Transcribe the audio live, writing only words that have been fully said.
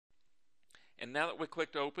And now that we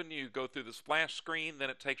clicked open, you go through the splash screen,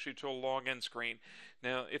 then it takes you to a login screen.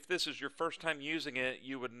 Now, if this is your first time using it,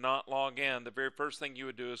 you would not log in. The very first thing you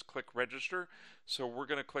would do is click register. So we're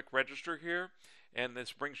going to click register here, and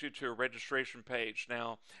this brings you to a registration page.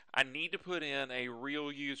 Now, I need to put in a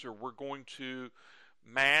real user. We're going to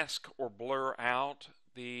mask or blur out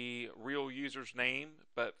the real user's name,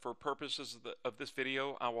 but for purposes of this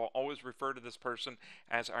video, I will always refer to this person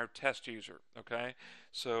as our test user. Okay,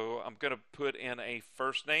 so I'm going to put in a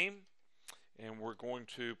first name, and we're going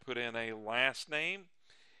to put in a last name,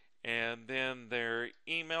 and then their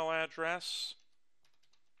email address,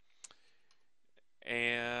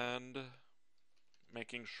 and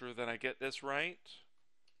making sure that I get this right.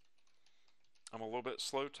 I'm a little bit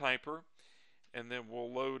slow typer. And then we'll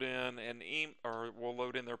load in we'll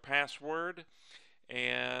load in their password.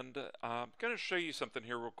 And I'm going to show you something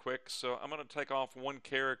here real quick. So I'm going to take off one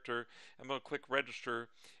character. I'm going to click register,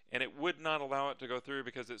 and it would not allow it to go through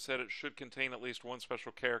because it said it should contain at least one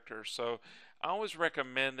special character. So I always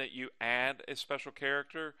recommend that you add a special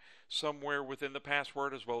character somewhere within the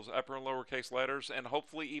password, as well as upper and lowercase letters, and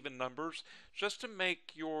hopefully even numbers, just to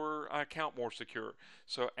make your account more secure.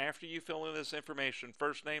 So after you fill in this information,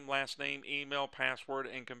 first name, last name, email, password,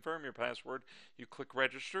 and confirm your password, you click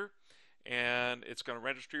register, and it's going to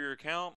register your account.